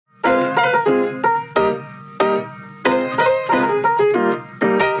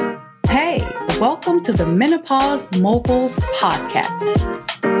Welcome to the Menopause Moguls Podcast,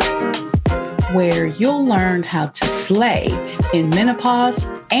 where you'll learn how to slay in menopause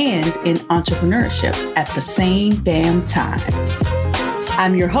and in entrepreneurship at the same damn time.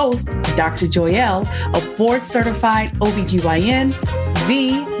 I'm your host, Dr. Joyelle, a board-certified OBGYN,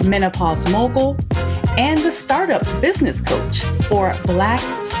 the menopause mogul, and the startup business coach for Black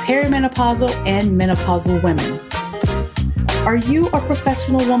perimenopausal and menopausal women. Are you a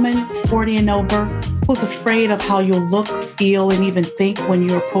professional woman, 40 and over, who's afraid of how you'll look, feel, and even think when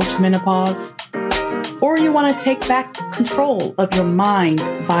you approach menopause? Or you want to take back control of your mind,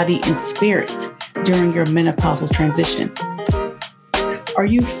 body, and spirit during your menopausal transition? Are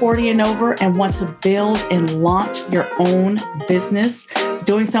you 40 and over and want to build and launch your own business,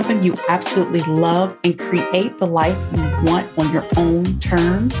 doing something you absolutely love and create the life you want on your own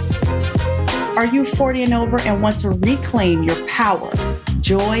terms? Are you 40 and over and want to reclaim your power,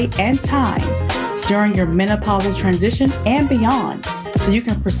 joy, and time during your menopausal transition and beyond so you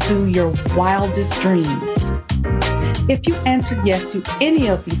can pursue your wildest dreams? If you answered yes to any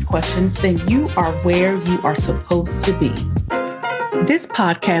of these questions, then you are where you are supposed to be. This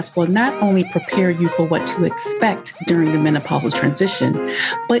podcast will not only prepare you for what to expect during the menopausal transition,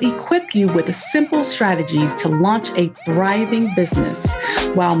 but equip you with simple strategies to launch a thriving business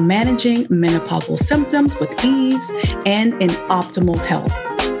while managing menopausal symptoms with ease and in optimal health.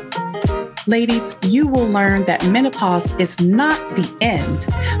 Ladies, you will learn that menopause is not the end,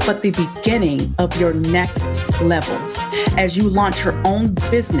 but the beginning of your next level as you launch your own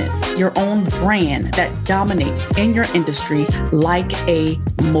business, your own brand that dominates in your industry like a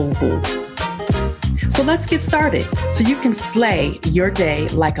mogul. So let's get started so you can slay your day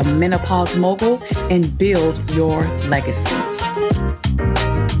like a menopause mogul and build your legacy.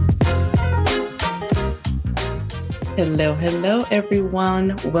 Hello,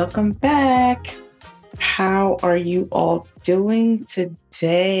 everyone. Welcome back. How are you all doing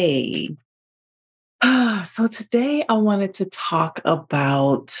today? So today I wanted to talk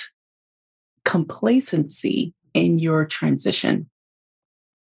about complacency in your transition.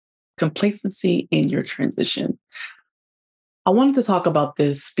 Complacency in your transition. I wanted to talk about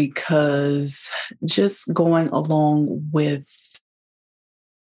this because just going along with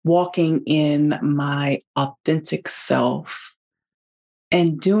walking in my authentic self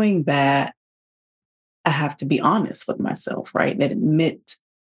and doing that, I have to be honest with myself, right? And admit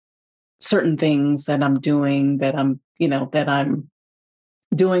certain things that I'm doing, that I'm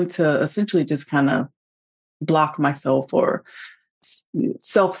doing to essentially just kind of block myself or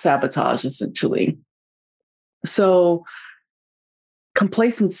self-sabotage, essentially. So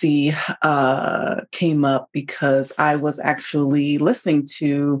complacency came up because I was actually listening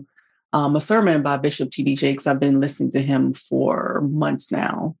to a sermon by Bishop T.D. Jakes. I've been listening to him for months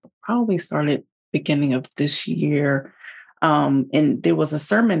now, probably started beginning of this year. And there was a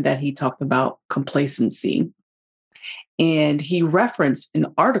sermon that he talked about complacency. And he referenced an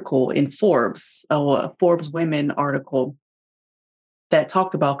article in Forbes, a Forbes Women article that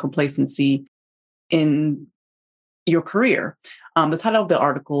talked about complacency in your career. The title of the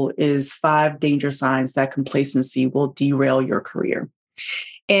article is 5 Danger Signs That Complacency Will Derail Your Career.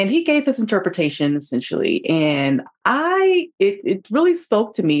 And he gave his interpretation essentially. And it really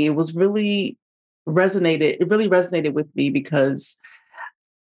spoke to me. It really resonated with me because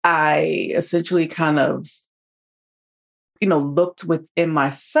I essentially kind of, looked within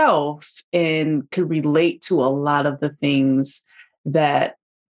myself and could relate to a lot of the things that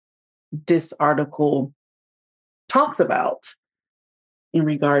this article talks about in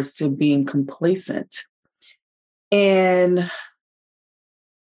regards to being complacent. And,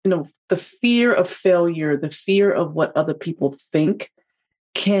 the fear of failure, the fear of what other people think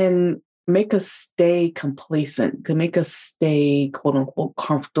can make us stay complacent, can make us stay, quote unquote,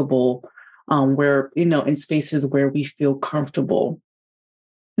 comfortable, where, in spaces where we feel comfortable.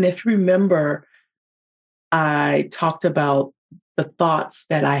 And if you remember, I talked about the thoughts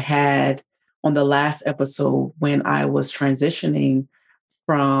that I had on the last episode when I was transitioning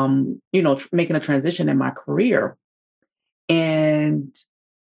from, making a transition in my career. And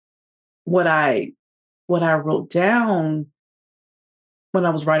what I wrote down when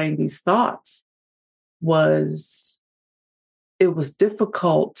I was writing these thoughts was it was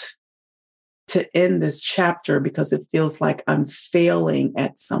difficult to end this chapter because it feels like I'm failing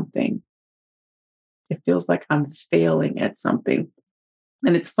at something. It feels like I'm failing at something.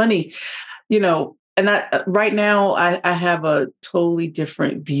 And it's funny, and right now I have a totally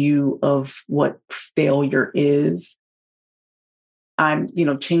different view of what failure is. I'm,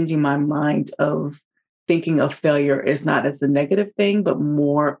 changing my mind of thinking of failure is not as a negative thing, but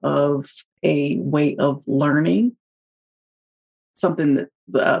more of a way of learning. Something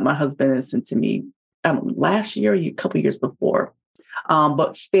that my husband has sent to me last year, a couple years before.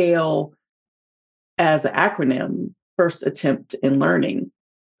 But fail as an acronym, first attempt in learning,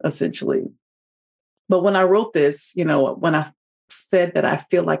 essentially. But when I wrote this, when I said that I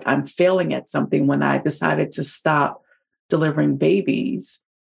feel like I'm failing at something, when I decided to stop delivering babies,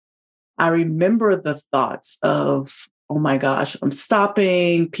 I remember the thoughts of, oh my gosh, I'm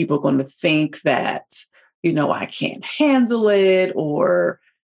stopping. People are going to think that, I can't handle it, or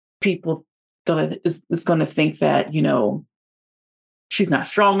people is going to think that, she's not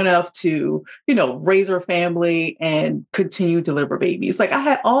strong enough to, raise her family and continue to deliver babies. Like I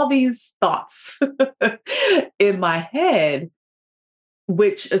had all these thoughts in my head,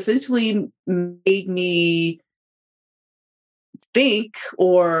 which essentially made me think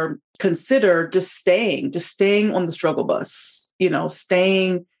or consider just staying on the struggle bus,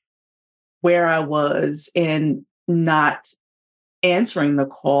 staying where I was and not answering the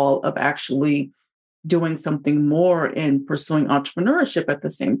call of actually doing something more and pursuing entrepreneurship at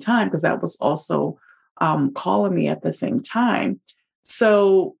the same time, because that was also calling me at the same time.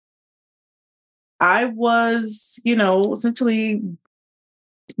 So I was, essentially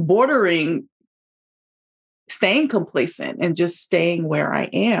bordering staying complacent and just staying where I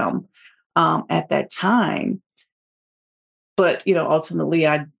am at that time. But, ultimately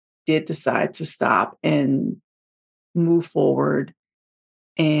I did decide to stop and move forward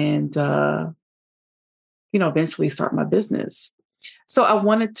and, eventually start my business. So I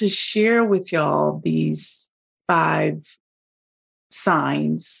wanted to share with y'all these 5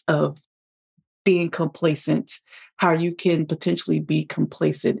 signs of being complacent, how you can potentially be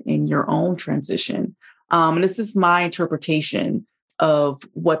complacent in your own transition. And this is my interpretation of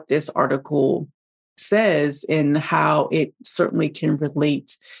what this article says and how it certainly can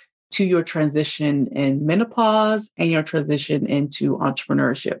relate to your transition in menopause and your transition into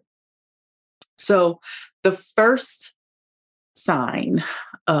entrepreneurship. So the first sign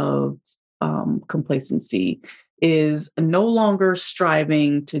of complacency is no longer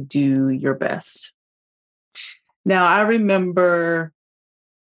striving to do your best. Now, I remember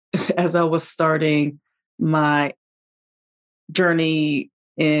as I was starting my journey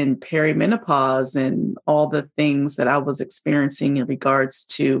in perimenopause and all the things that I was experiencing in regards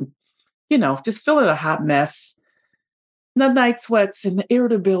to, just feeling a hot mess, the night sweats and the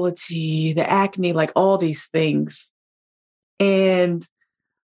irritability, the acne, like all these things. And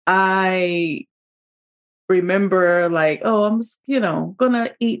I remember like, oh, I'm,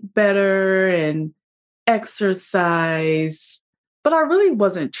 gonna eat better and exercise, but I really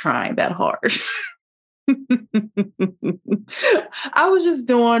wasn't trying that hard. I was just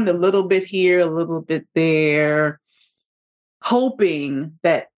doing a little bit here, a little bit there, hoping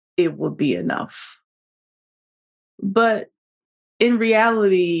that it would be enough. But in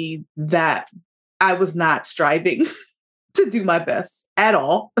reality, that I was not striving to do my best at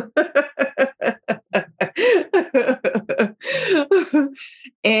all.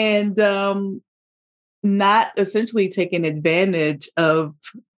 And not essentially taking advantage of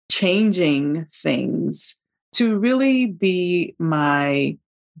changing things to really be my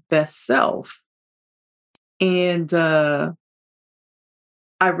best self. And I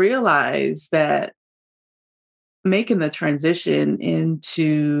realized that making the transition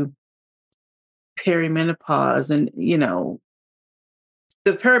into perimenopause and,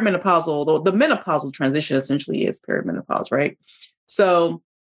 the menopausal transition essentially is perimenopause, right? So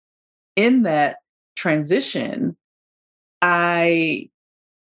in that transition, I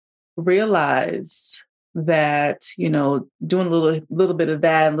realized that, doing a little bit of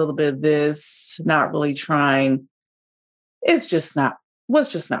that, a little bit of this, not really trying, was just not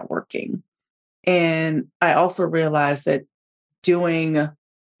working. And I also realized that doing,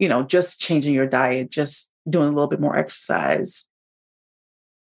 just changing your diet, just doing a little bit more exercise,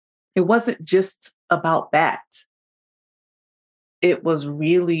 it wasn't just about that. It was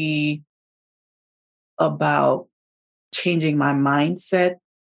really about changing my mindset,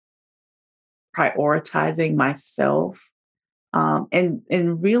 prioritizing myself, and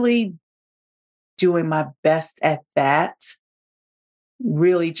really doing my best at that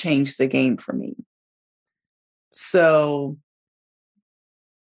really changed the game for me. So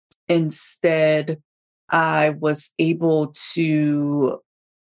instead, I was able to,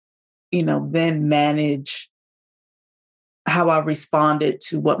 then manage how I responded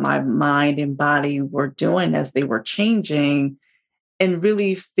to what my mind and body were doing as they were changing, and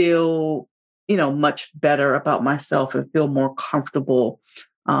really feel, much better about myself and feel more comfortable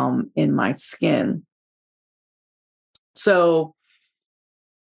in my skin. So,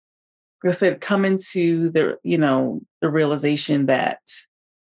 like I said, coming to the realization that,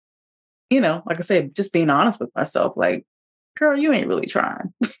 like I said, just being honest with myself, like, girl, you ain't really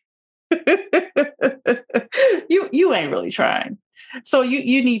trying. you ain't really trying. So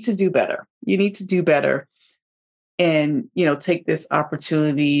you need to do better. You need to do better and, take this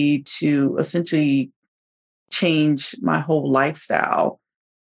opportunity to essentially change my whole lifestyle.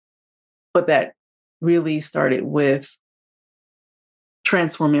 But that really started with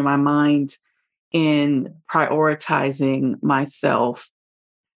transforming my mind and prioritizing myself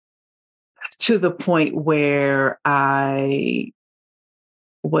to the point where I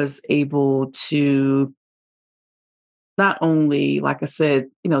was able to not only, like I said,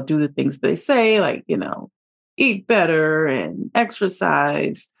 do the things they say, like, eat better and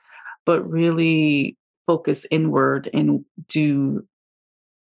exercise, but really focus inward and do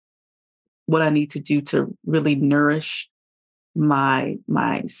what I need to do to really nourish my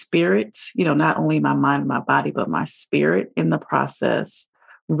spirit, not only my mind and my body, but my spirit in the process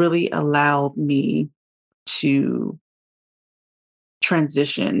really allowed me to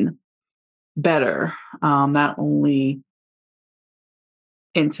transition better, not only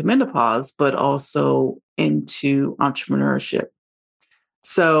into menopause, but also into entrepreneurship.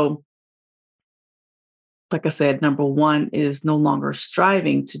 So, like I said, number one is no longer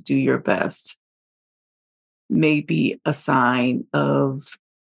striving to do your best, may be a sign of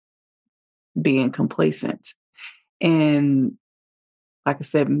being complacent. And like I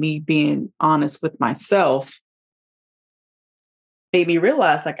said, me being honest with myself made me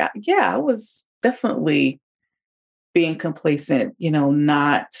realize, like, I was definitely being complacent,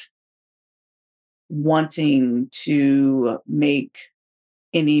 not wanting to make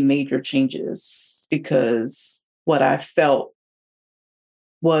any major changes because what I felt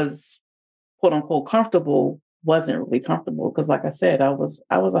was quote unquote comfortable wasn't really comfortable. Because like I said, I was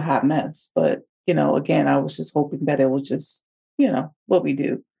a hot mess. But, again, I was just hoping that it would just, what we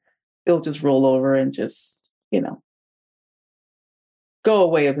do, it'll just roll over and just, go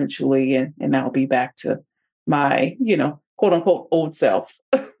away eventually and I'll be back to my, quote unquote old self.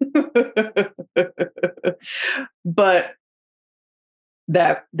 But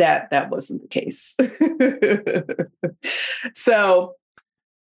that wasn't the case. so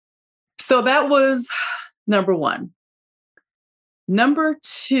so that was number one. Number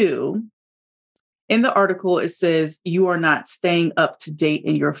two, in the article, it says you are not staying up to date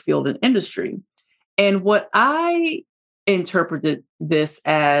in your field and industry. And what I interpreted this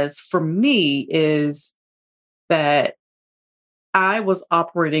as for me is that I was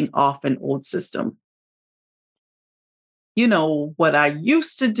operating off an old system. What I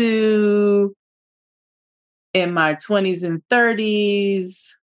used to do in my 20s and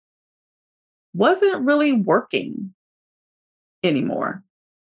 30s wasn't really working anymore.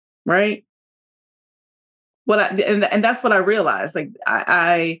 Right. And that's what I realized. Like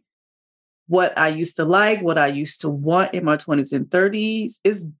I what I used to like, what I used to want in my 20s and 30s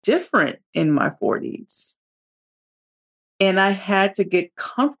is different in my 40s. And I had to get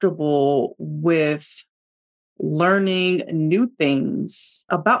comfortable with learning new things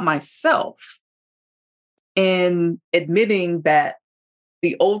about myself and admitting that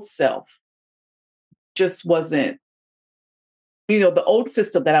the old self just wasn't, the old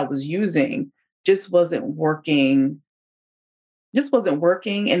system that I was using just wasn't working,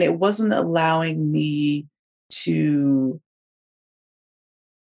 and it wasn't allowing me to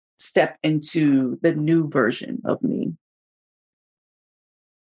step into the new version of me.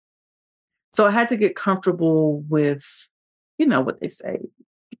 So I had to get comfortable with, what they say,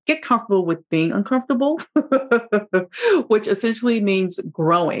 get comfortable with being uncomfortable, which essentially means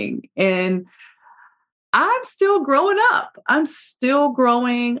growing. And I'm still growing up. I'm still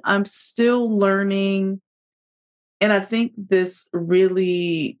growing. I'm still learning. And I think this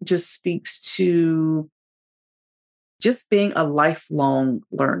really just speaks to just being a lifelong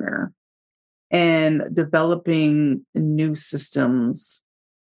learner and developing new systems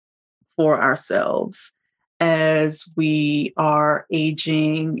for ourselves as we are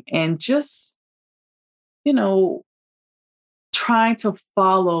aging and just, trying to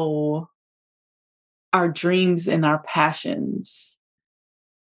follow our dreams and our passions.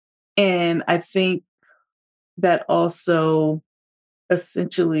 And I think that also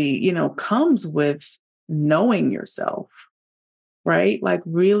essentially, comes with knowing yourself, right? Like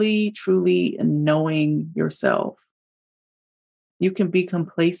really, truly knowing yourself. You can be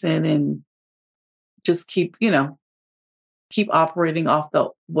complacent and just keep operating off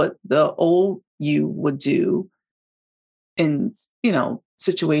what the old you would do in,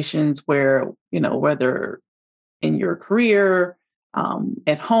 situations where, whether in your career,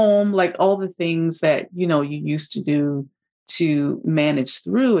 at home, like all the things that, you used to do to manage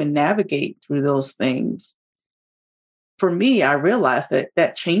through and navigate through those things. For me, I realized that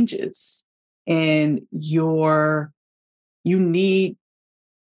that changes and you need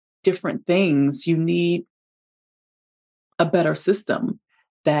different things. You need a better system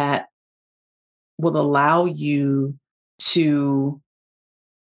that will allow you to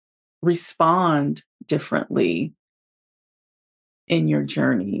respond differently in your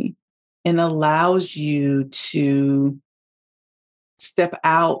journey and allows you to step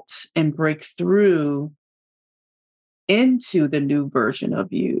out and break through into the new version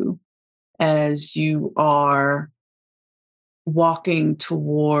of you as you are walking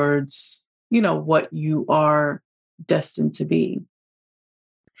towards, what you are destined to be.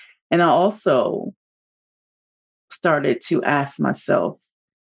 And I also started to ask myself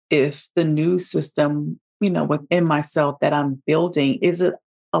if the new system, within myself that I'm building, is it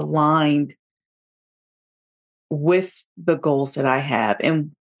aligned with the goals that I have?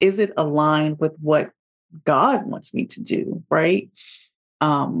 And is it aligned with what God wants me to do? Right.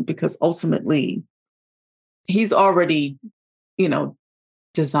 Because ultimately, He's already, you know,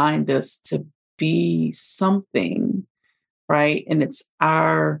 designed us to be something, right? And it's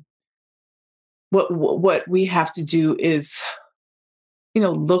what we have to do is,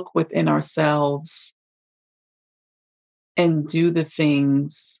 look within ourselves and do the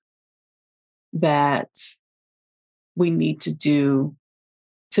things that we need to do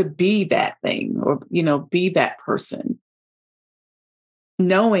to be that thing or, be that person,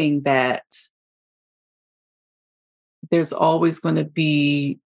 knowing that there's always going to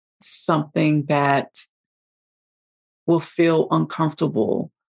be something that will feel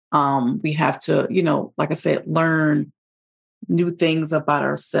uncomfortable. We have to, like I said, learn new things about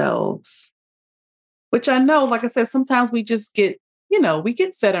ourselves, which I know, like I said, sometimes we just get, we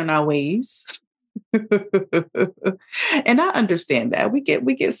get set in our ways. And I understand that we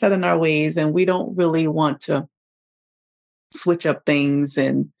get set in our ways and we don't really want to switch up things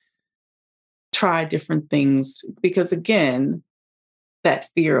and try different things because again, that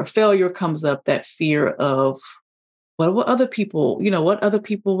fear of failure comes up, that fear of what other people, what other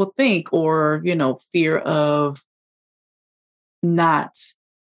people will think, or, fear of not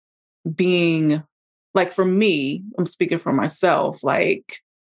being like for me, I'm speaking for myself, like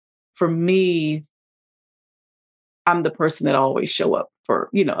for me, I'm the person that always show up for,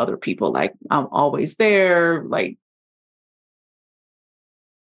 other people. Like I'm always there. Like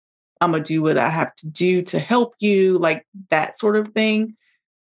I'm gonna do what I have to do to help you, like that sort of thing.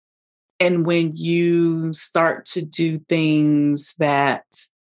 And when you start to do things that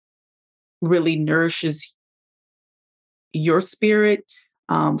really nourishes your spirit,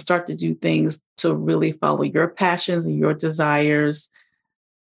 start to do things to really follow your passions and your desires,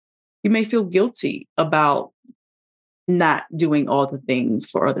 you may feel guilty about not doing all the things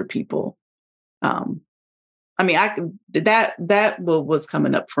for other people. Um, I mean, was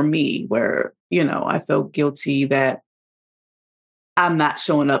coming up for me where, I felt guilty that I'm not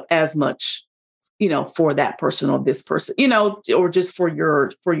showing up as much, for that person or this person, or just for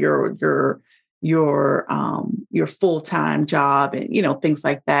your full-time job and, things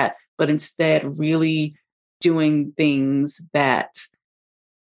like that. But instead really doing things that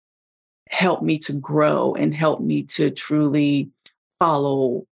help me to grow and help me to truly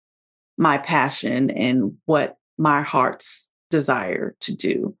follow my passion and what my heart's desire to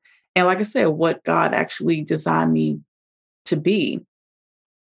do. And like I said, what God actually designed me to be.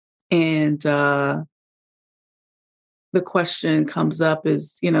 And the question comes up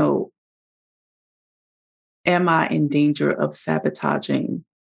is, am I in danger of sabotaging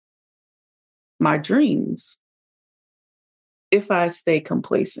my dreams if I stay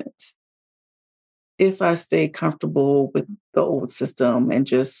complacent? If I stay comfortable with the old system and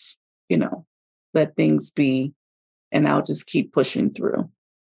just, let things be, and I'll just keep pushing through.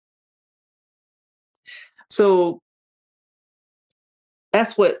 So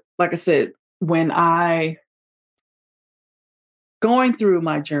that's what, like I said, when I going through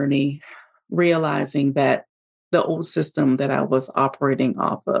my journey, realizing that the old system that I was operating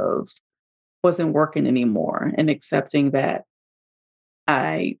off of wasn't working anymore and accepting that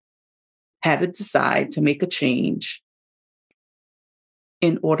I had to decide to make a change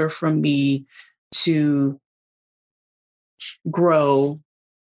in order for me to grow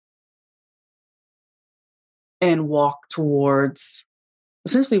and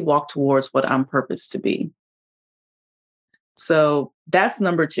essentially walk towards what I'm purposed to be. So that's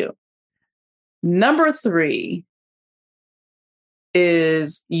number 2. Number 3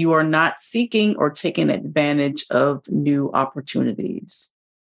 is you are not seeking or taking advantage of new opportunities.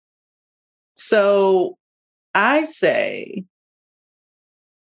 So I say,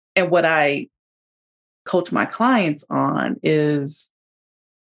 and what I coach my clients on is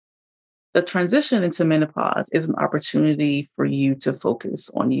the transition into menopause is an opportunity for you to focus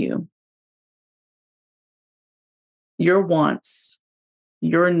on you, your wants,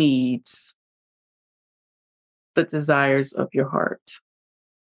 your needs, the desires of your heart.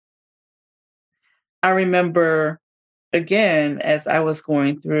 I remember, again, as I was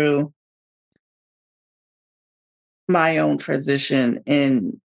going through my own transition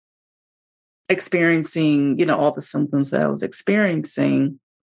and experiencing, all the symptoms that I was experiencing,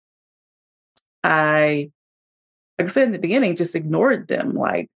 I, like I said in the beginning, just ignored them.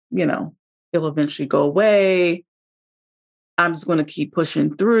 Like, it'll eventually go away. I'm just going to keep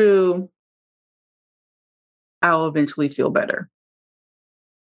pushing through. I'll eventually feel better.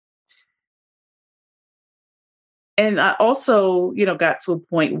 And I also, got to a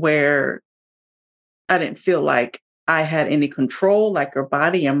point where I didn't feel like I had any control, like your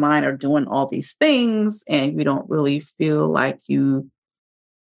body and mind are doing all these things, and you don't really feel like you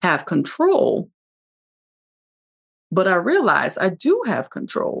have control. But I realized I do have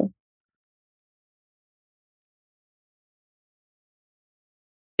control.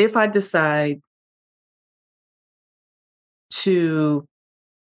 If I decide to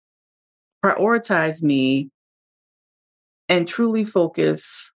prioritize me and truly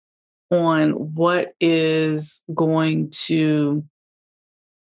focus on what is going to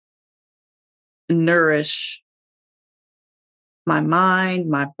nourish my mind,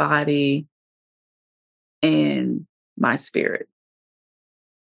 my body, and my spirit.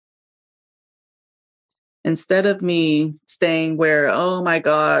 Instead of me staying where, oh my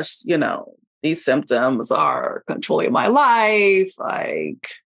gosh, these symptoms are controlling my life, like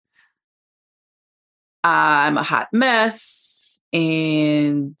I'm a hot mess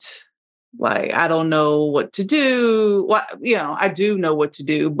and like I don't know what to do. Well, I do know what to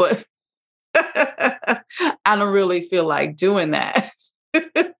do, but I don't really feel like doing that.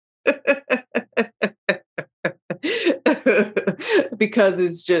 Because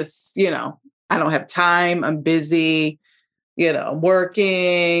it's just, I don't have time. I'm busy,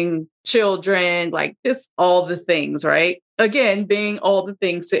 working, children, like this, all the things, right? Again, being all the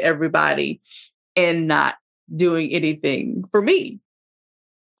things to everybody and not doing anything for me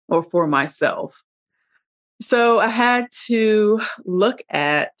or for myself. So I had to look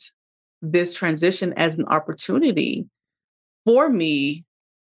at this transition as an opportunity for me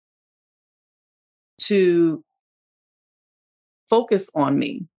to focus on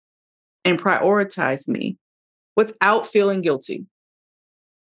me and prioritize me without feeling guilty.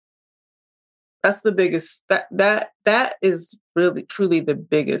 That's the biggest that is really truly the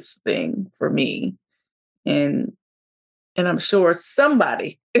biggest thing for me. And I'm sure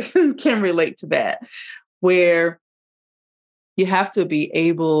somebody can relate to that, where you have to be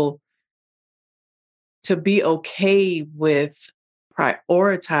able to be okay with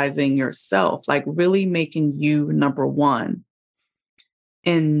prioritizing yourself, like really making you number one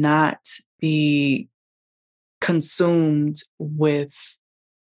and not be consumed with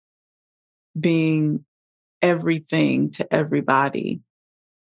being everything to everybody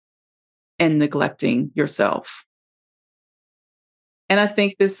and neglecting yourself. And I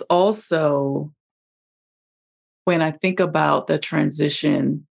think this also, when I think about the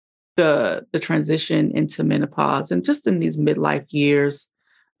transition, the transition into menopause and just in these midlife years,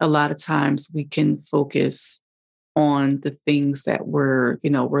 a lot of times we can focus on the things that we're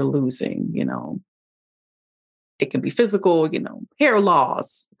losing, it can be physical, hair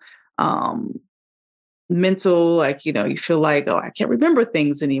loss, um, mental, like, you feel like, oh, I can't remember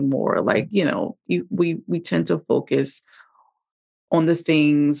things anymore. Like, we tend to focus on the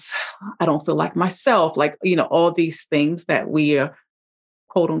things, I don't feel like myself, like, all these things that we are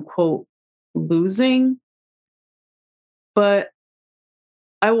quote unquote losing. But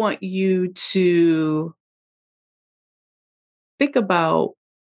I want you to think about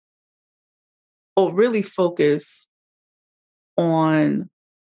or really focus on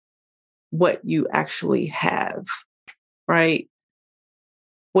what you actually have, right?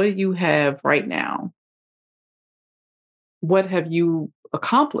 What do you have right now? What have you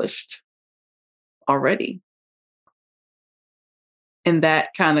accomplished already? And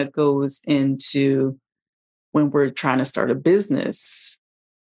that kind of goes into when we're trying to start a business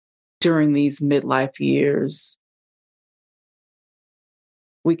during these midlife years.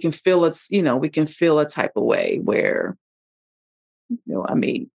 We can feel we can feel a type of way where, I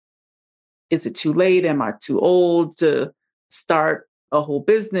mean, is it too late? Am I too old to start a whole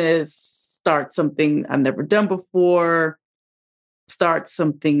business, start something I've never done before, start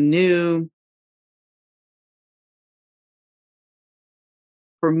something new.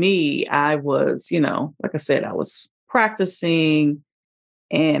 For me, I was, like I said, I was practicing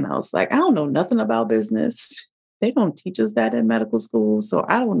and I was like, I don't know nothing about business. They don't teach us that in medical school. So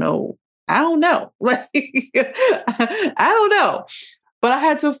I don't know. I don't know. Like, I don't know. But I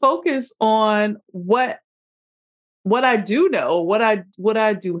had to focus on what I do know, what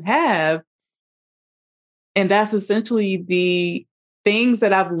I do have. And that's essentially the things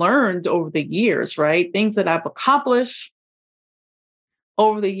that I've learned over the years, right? Things that I've accomplished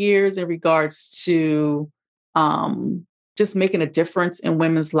over the years in regards to um, just making a difference in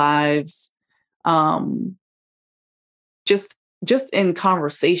women's lives, um, just just in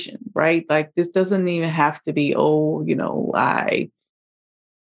conversation, right? Like this doesn't even have to be, oh, I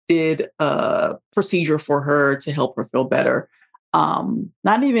did a procedure for her to help her feel better.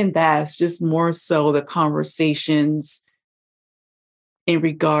 Not even that, it's just more so the conversations in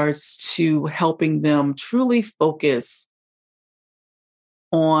regards to helping them truly focus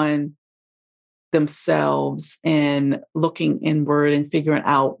on themselves and looking inward and figuring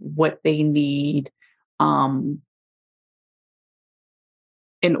out what they need um,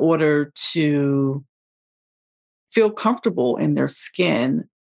 in order to feel comfortable in their skin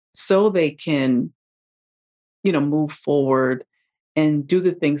so they can, move forward and do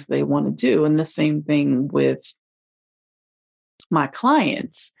the things they want to do. And the same thing with my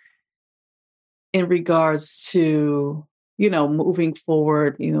clients in regards to, moving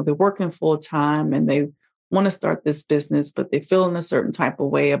forward. They're working full time and they want to start this business, but they feel in a certain type of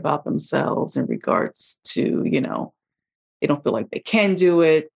way about themselves in regards to, they don't feel like they can do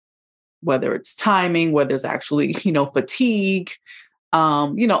it, whether it's timing, whether it's actually, fatigue,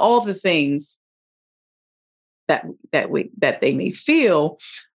 all the things that they may feel.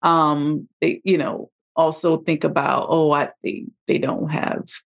 Also think about, they don't have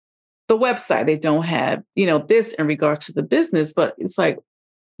the website, they don't have, this in regards to the business, but it's like,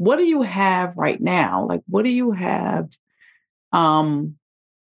 what do you have right now? Like, what do you have um,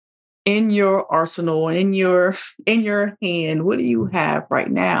 in your arsenal, in your hand? What do you have right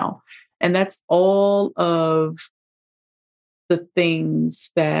now? And that's all of the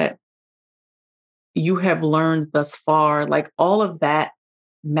things that you have learned thus far. Like all of that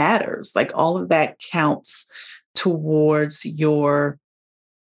matters. Like all of that counts towards your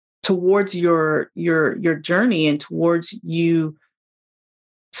journey and towards you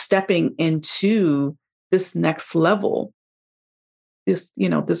stepping into this next level,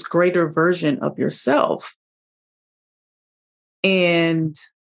 this greater version of yourself, and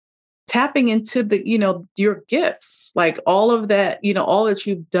tapping into your gifts, like all of that, all that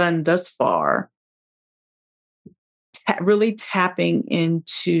you've done thus far, really tapping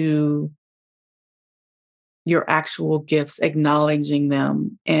into your actual gifts, acknowledging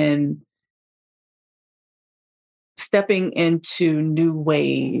them, and stepping into new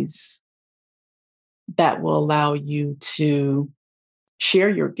ways that will allow you to share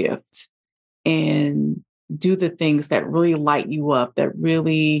your gift and do the things that really light you up, that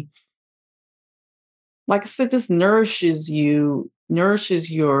really, like I said, just nourishes you,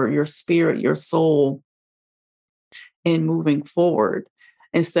 nourishes your spirit, your soul in moving forward,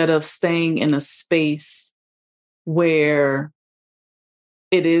 instead of staying in a space where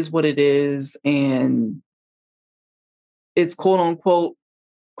it is what it is and it's quote unquote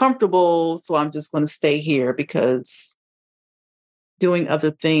comfortable. So I'm just going to stay here because doing other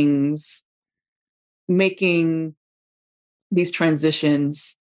things, making these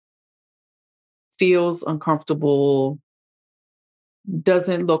transitions feels uncomfortable,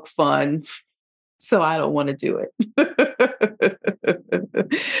 doesn't look fun. So I don't want to do it.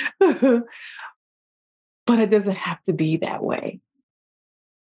 But it doesn't have to be that way.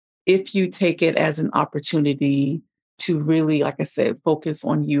 If you take it as an opportunity to really, like I said, focus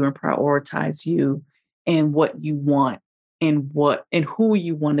on you and prioritize you and what you want and who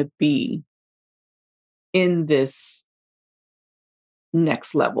you want to be in this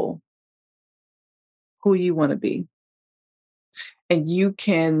next level, who you want to be. And you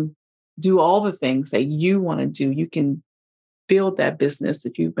can do all the things that you want to do. You can build that business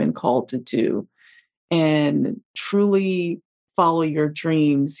that you've been called to do and truly follow your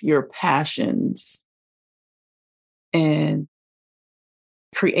dreams, your passions, and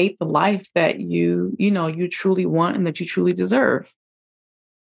create the life that you truly want and that you truly deserve.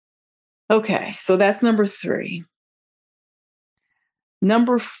 Okay, so that's number 3.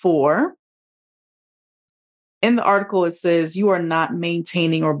 Number 4, in the article, it says you are not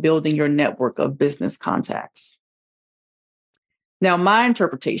maintaining or building your network of business contacts. Now, my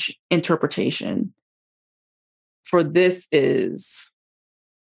interpretation for this is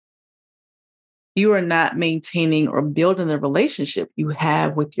you are not maintaining or building the relationship you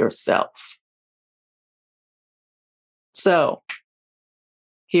have with yourself. So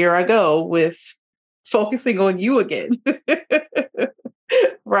here I go with focusing on you again,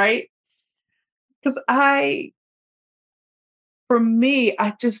 right? Because for me,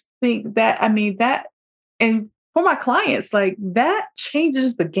 I just think that, and for my clients, like that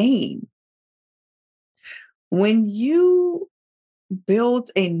changes the game. When you build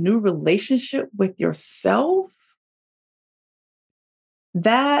a new relationship with yourself,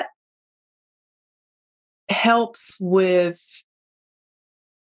 that helps with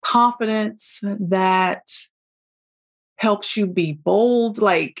confidence, that helps you be bold.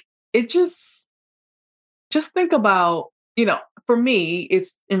 Like it just think about, for me,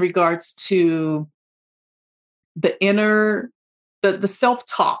 it's in regards to the inner, the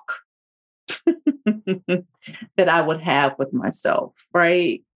self-talk that I would have with myself,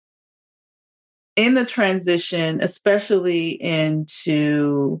 right? In the transition, especially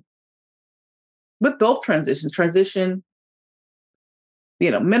with both transition,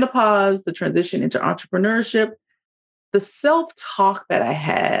 menopause, the transition into entrepreneurship, the self-talk that I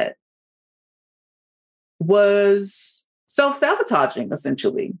had was self-sabotaging,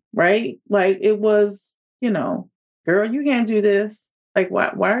 essentially, right? Like it was, girl, you can't do this. Like,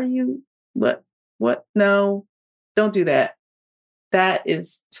 why are you, what? No, don't do that. That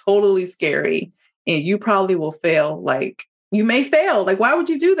is totally scary. And you probably will fail. Like you may fail. Like, why would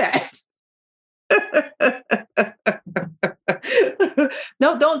you do that?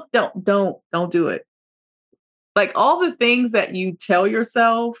 No, don't do it. Like all the things that you tell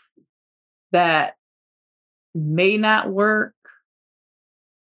yourself that may not work,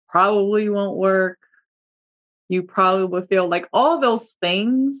 probably won't work. You probably will fail. Like all those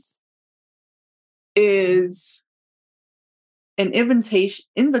things is an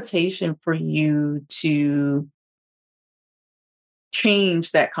invitation for you to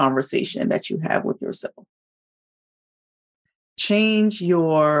change that conversation that you have with yourself.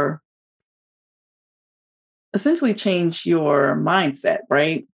 Essentially change your mindset,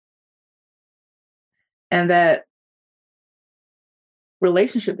 right? And that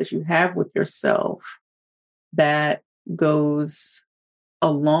relationship that you have with yourself that goes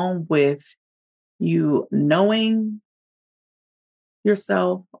along with you knowing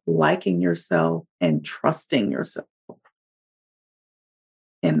yourself, liking yourself, and trusting yourself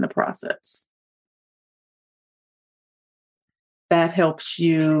in the process. That helps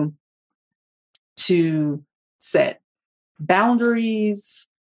you to set boundaries.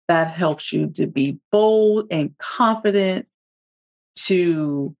 That helps you to be bold and confident,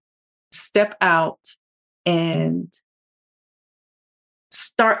 to step out and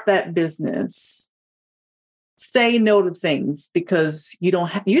start that business. Say no to things because you don't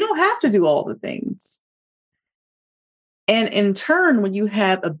have to do all the things. And in turn, when you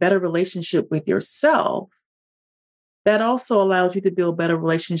have a better relationship with yourself, that also allows you to build better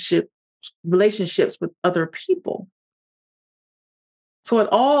relationships with other people. So it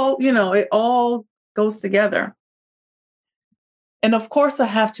all goes together. And of course, I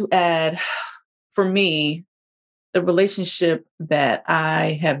have to add, for me, the relationship that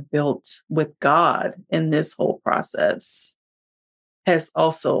I have built with God in this whole process has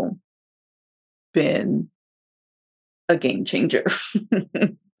also been a game changer.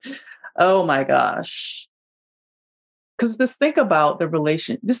 Oh my gosh. Because just think about the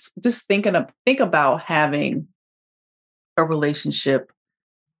relation, just think about having a relationship,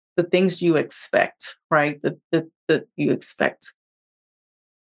 the things you expect, right? That you expect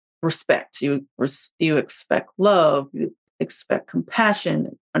respect, you expect love, you expect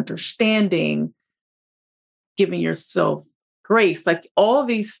compassion, understanding, giving yourself grace, like all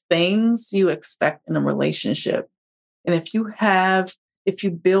these things you expect in a relationship. And if you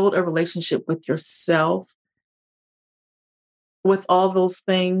build a relationship with yourself with all those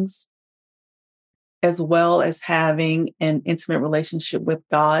things, as well as having an intimate relationship with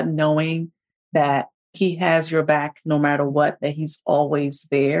God, knowing that He has your back no matter what, that He's always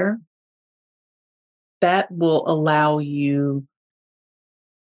there, that will allow you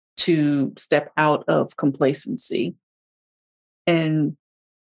to step out of complacency and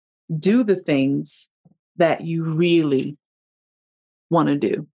do the things that you really want to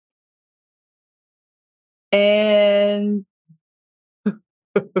do. And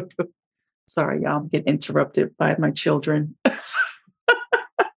sorry, y'all, I'm getting interrupted by my children.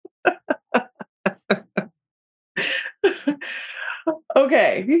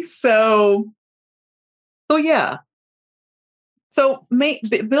 Okay, so yeah, So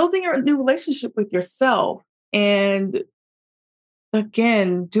building a new relationship with yourself, and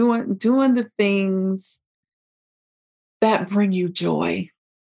again, doing the things that bring you joy,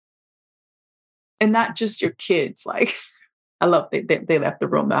 and not just your kids. Like, I love they left the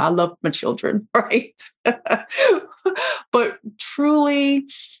room now. I love my children, right? But truly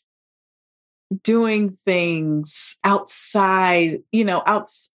doing things outside,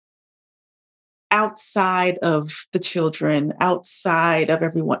 outside of the children, outside of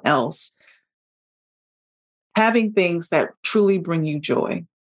everyone else, having things that truly bring you joy.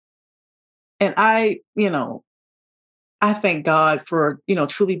 And I thank God for,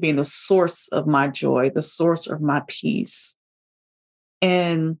 truly being the source of my joy, the source of my peace.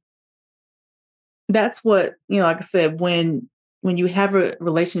 And that's what, like I said, when you have a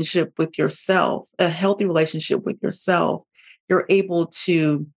relationship with yourself, a healthy relationship with yourself, you're able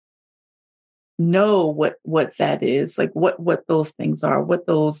to know what that is, like what those things are, what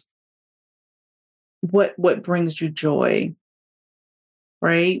brings you joy,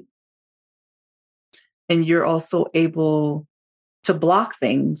 right? And you're also able to block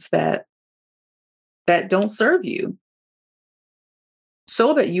things that don't serve you,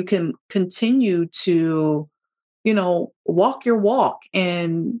 so that you can continue to, walk your walk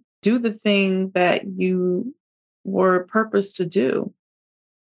and do the thing that you were purposed to do.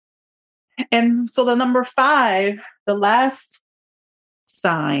 And so the number 5, the last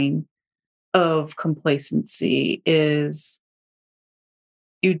sign of complacency is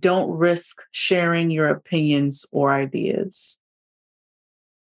you don't risk sharing your opinions or ideas.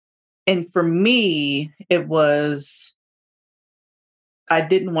 And for me, it was, I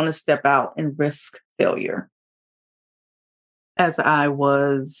didn't want to step out and risk failure, as I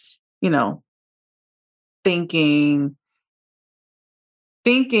was, thinking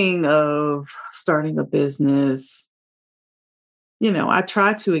of starting a business. I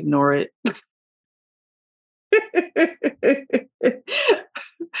tried to ignore it.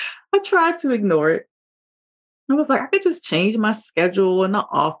 I tried to ignore it. I was like, I could just change my schedule in the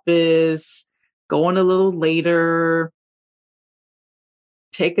office, go in a little later,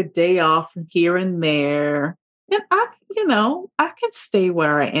 take a day off from here and there. And I can stay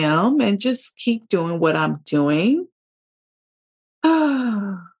where I am and just keep doing what I'm doing.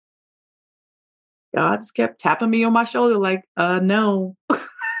 God just kept tapping me on my shoulder like, no.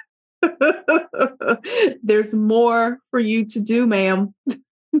 There's more for you to do, ma'am.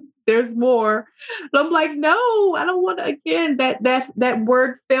 There's more. And I'm like, no, I don't want to, again, that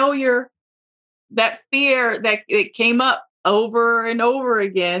word failure, that fear that it came up over and over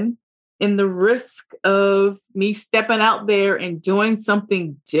again, in the risk of me stepping out there and doing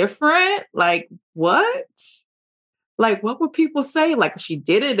something different. Like, what? Like, what would people say? Like, she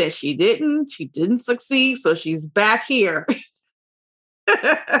did it and she didn't succeed. So she's back here.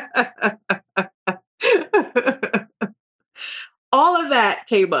 All of that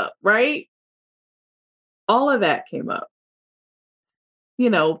came up, right? All of that came up.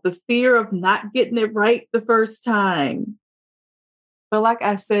 The fear of not getting it right the first time. But like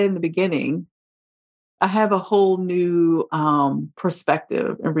I said in the beginning, I have a whole new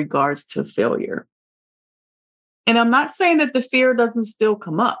perspective in regards to failure. And I'm not saying that the fear doesn't still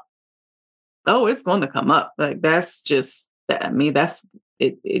come up. Oh, it's going to come up. Like, that's just, that's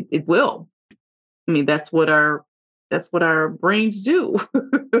it. It will. That's what our brains do.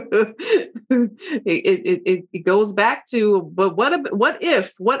 It goes back to, but what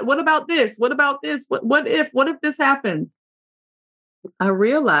if, what about this? What about this? What if this happens? I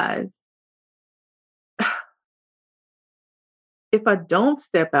realize, if I don't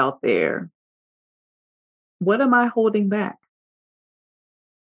step out there, what am I holding back?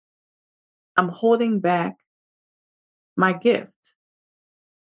 I'm holding back my gift.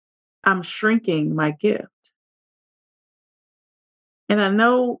 I'm shrinking my gift. And I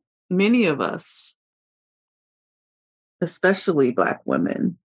know many of us, especially Black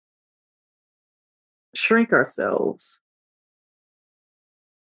women, shrink ourselves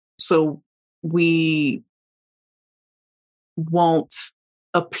so we won't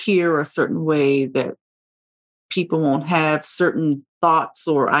appear a certain way, that people won't have certain thoughts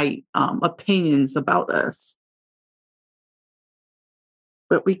or opinions about us.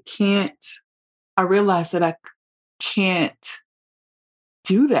 But we can't, I realize that I can't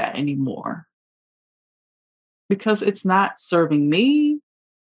do that anymore, because it's not serving me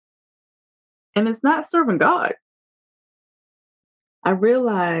and it's not serving God. I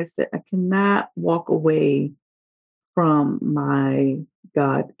realized that I cannot walk away from my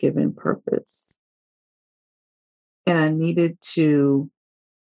God-given purpose. And I needed to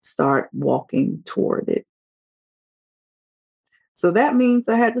start walking toward it. So that means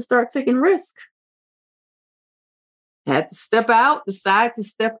I had to start taking risk. Had to step out, decide to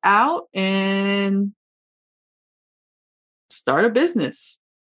step out and start a business.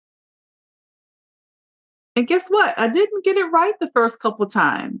 And guess what? I didn't get it right the first couple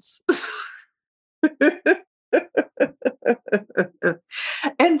times.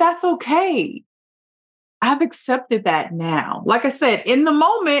 And that's okay. I've accepted that now. Like I said, in the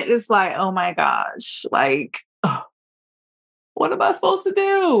moment, it's like, oh my gosh, like, ugh, what am I supposed to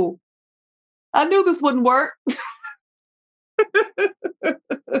do? I knew this wouldn't work.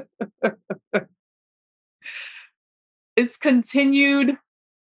 It's continued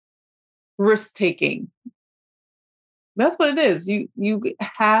risk taking. That's what it is. You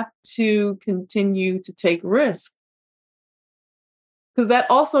have to continue to take risks because that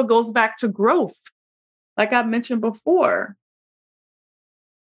also goes back to growth. Like I mentioned before,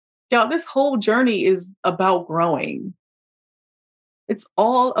 y'all, this whole journey is about growing. It's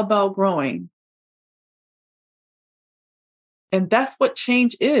all about growing. And that's what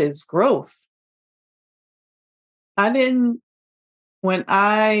change is, growth. I didn't, when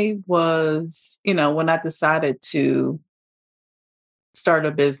I was, when I decided to start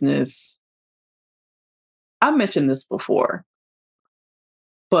a business, I mentioned this before,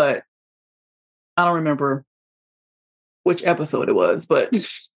 but I don't remember which episode it was, but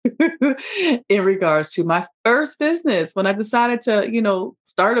in regards to my first business, when I decided to,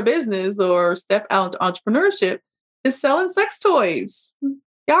 start a business or step out into entrepreneurship, is selling sex toys.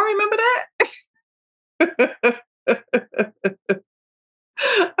 Y'all remember that?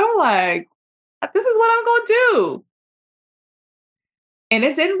 I'm like, this is what I'm going to do. And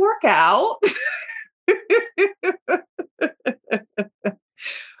it didn't work out.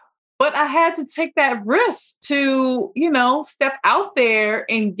 But I had to take that risk to, step out there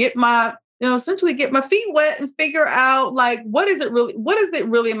and get my, essentially get my feet wet and figure out like, what is it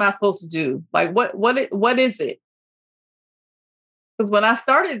really am I supposed to do? Like, what is it? Because when I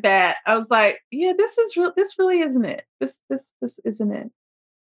started that, I was like, yeah, this really isn't it. This isn't it.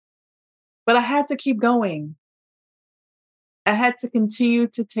 But I had to keep going. I had to continue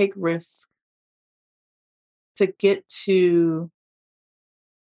to take risks to get to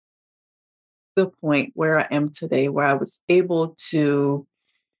the point where I am today, where I was able to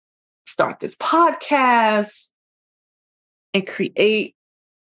start this podcast and create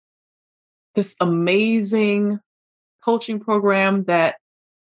this amazing coaching program that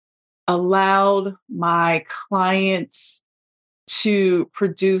allowed my clients to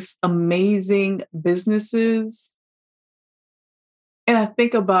produce amazing businesses. And I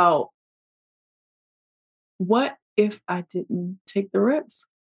think about, what if I didn't take the risk?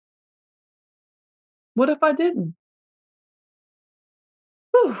 What if I didn't?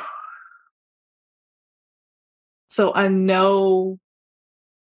 Whew. So I know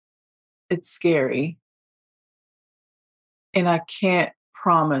it's scary, and I can't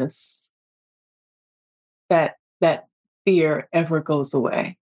promise that fear ever goes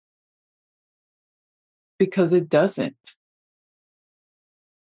away, because it doesn't.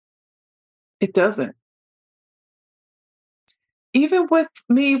 It doesn't. Even with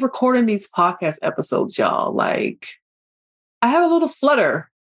me recording these podcast episodes, y'all, like, I have a little flutter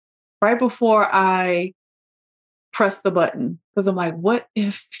right before I press the button, because I'm like, what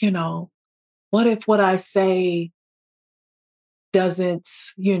if what I say doesn't,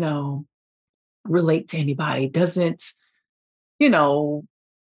 relate to anybody, doesn't, you know,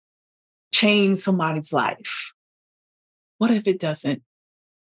 change somebody's life? What if it doesn't?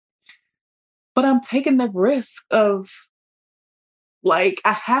 But I'm taking the risk of, like,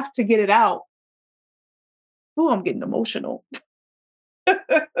 I have to get it out. Oh, I'm getting emotional.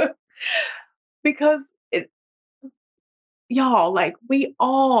 Because y'all, like, we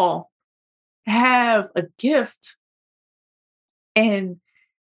all have a gift, and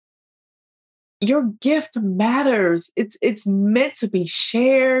your gift matters. It's meant to be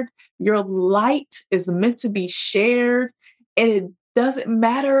shared. Your light is meant to be shared. And it doesn't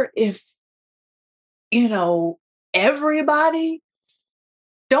matter if, everybody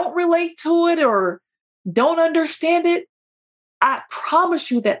don't relate to it or don't understand it. I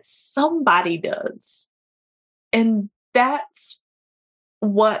promise you that somebody does. And that's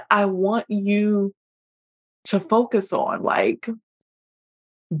what I want you to focus on. Like,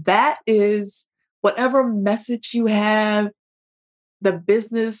 that is whatever message you have, the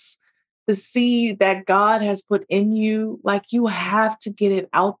business, the seed that God has put in you, like, you have to get it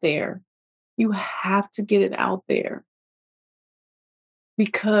out there. You have to get it out there,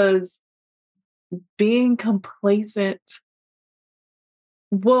 because being complacent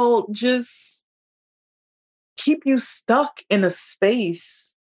will just keep you stuck in a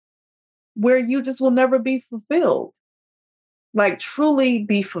space where you just will never be fulfilled, like truly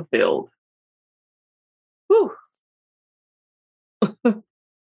be fulfilled. Whew.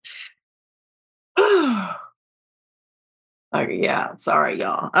 Okay, yeah, sorry,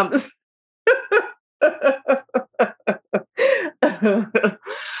 y'all. I'm just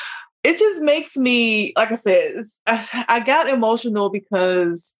it just makes me, like I said, I got emotional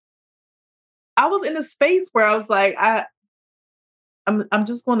because I was in a space where I was like, I'm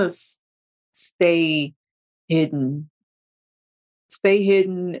just going to stay hidden,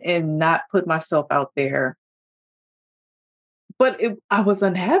 and not put myself out there. But I was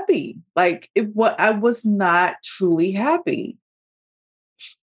unhappy. I was not truly happy.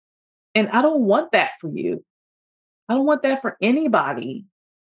 And I don't want that for you. I don't want that for anybody.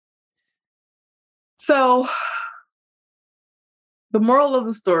 So the moral of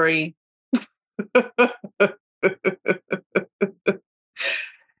the story,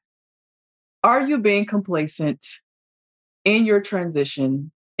 are you being complacent in your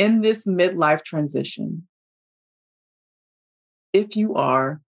transition, in this midlife transition? If you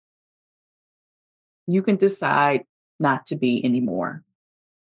are, you can decide not to be anymore.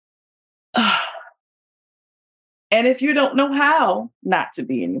 And if you don't know how not to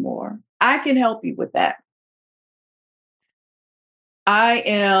be anymore, I can help you with that. I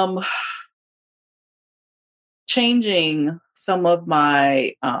am changing some of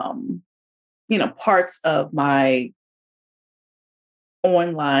my, parts of my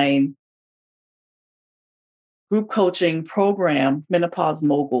online group coaching program, Menopause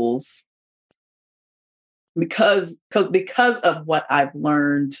Moguls, because of what I've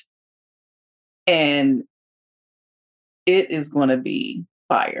learned, and it is going to be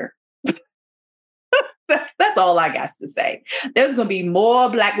fire. That's all I got to say. There's going to be more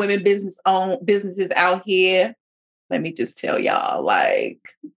Black women businesses out here. Let me just tell y'all,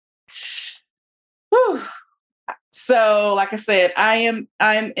 whew. So, like I said, I am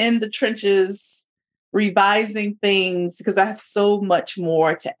in the trenches revising things because I have so much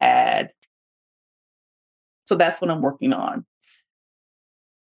more to add. So that's what I'm working on.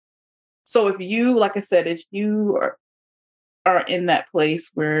 So if you, like I said, if you are in that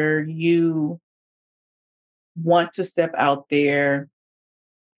place where you want to step out there,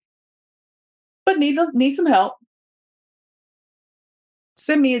 but need some help,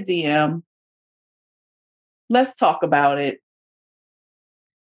 send me a DM. Let's talk about it.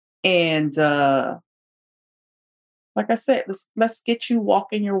 And like I said, let's get you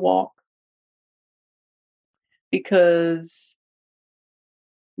walking your walk, because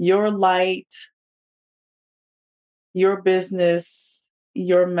your light, your business,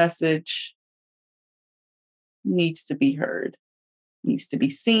 your message needs to be heard, needs to be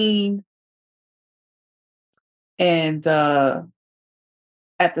seen. And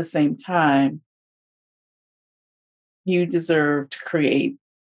at the same time, you deserve to create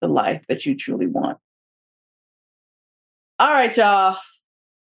the life that you truly want. All right, y'all.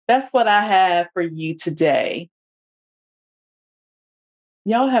 That's what I have for you today.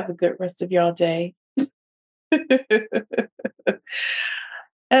 Y'all have a good rest of y'all day.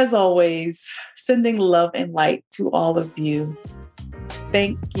 As always, sending love and light to all of you.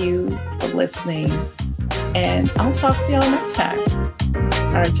 Thank you for listening. And I'll talk to y'all next time.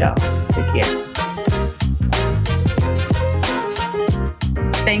 All right, y'all. Take care.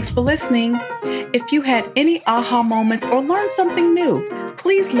 Thanks for listening. If you had any aha moments or learned something new,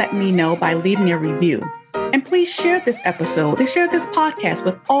 please let me know by leaving a review. And please share this episode and share this podcast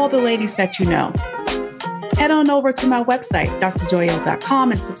with all the ladies that you know. Head on over to my website,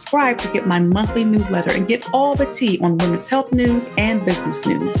 drjoyelle.com, and subscribe to get my monthly newsletter and get all the tea on women's health news and business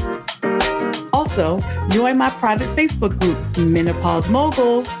news. Also, join my private Facebook group, Menopause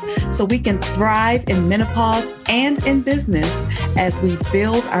Moguls, so we can thrive in menopause and in business as we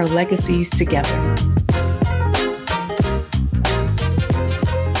build our legacies together.